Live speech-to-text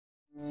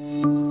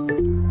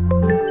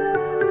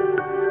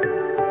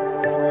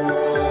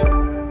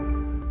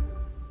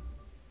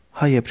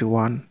Hi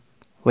everyone,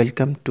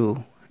 welcome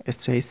to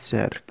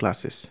share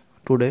classes.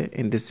 Today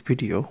in this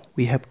video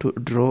we have to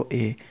draw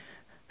a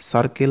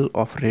circle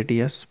of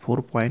radius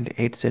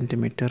 4.8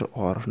 centimeter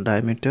or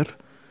diameter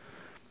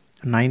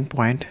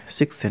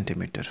 9.6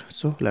 centimeter.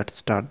 So let's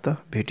start the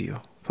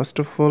video. First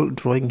of all,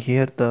 drawing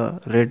here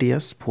the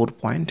radius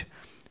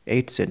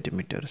 4.8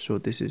 centimeter. So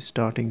this is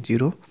starting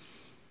 0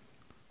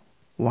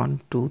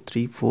 1 2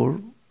 3 4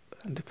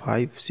 and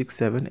 5 6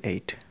 7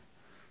 8.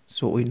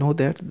 So we know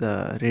that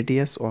the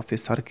radius of a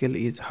circle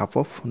is half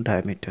of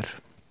diameter.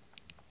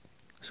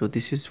 So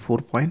this is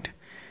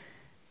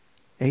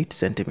 4.8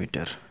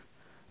 centimeter.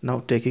 Now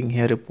taking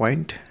here a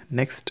point,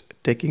 next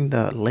taking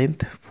the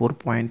length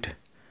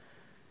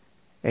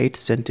 4.8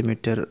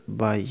 centimeter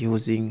by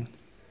using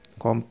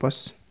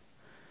compass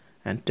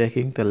and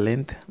taking the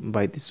length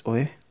by this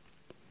way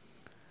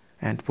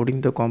and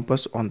putting the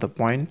compass on the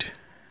point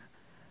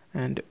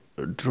and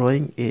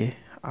drawing a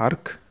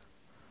arc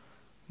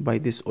by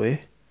this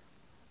way,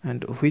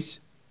 and which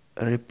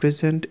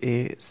represent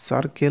a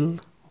circle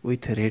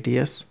with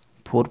radius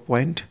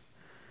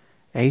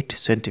 4.8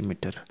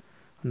 centimeter.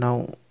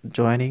 Now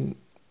joining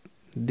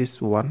this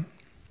one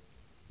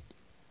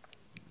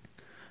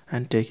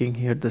and taking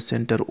here the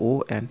center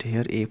O and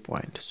here a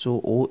point. So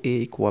OA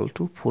equal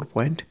to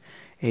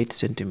 4.8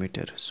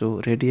 centimeter. So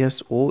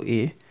radius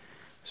OA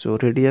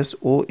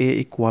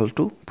equal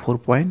to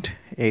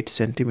 4.8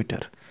 centimeter.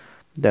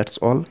 That's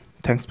all.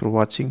 Thanks for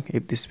watching.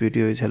 If this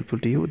video is helpful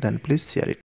to you, then please share it.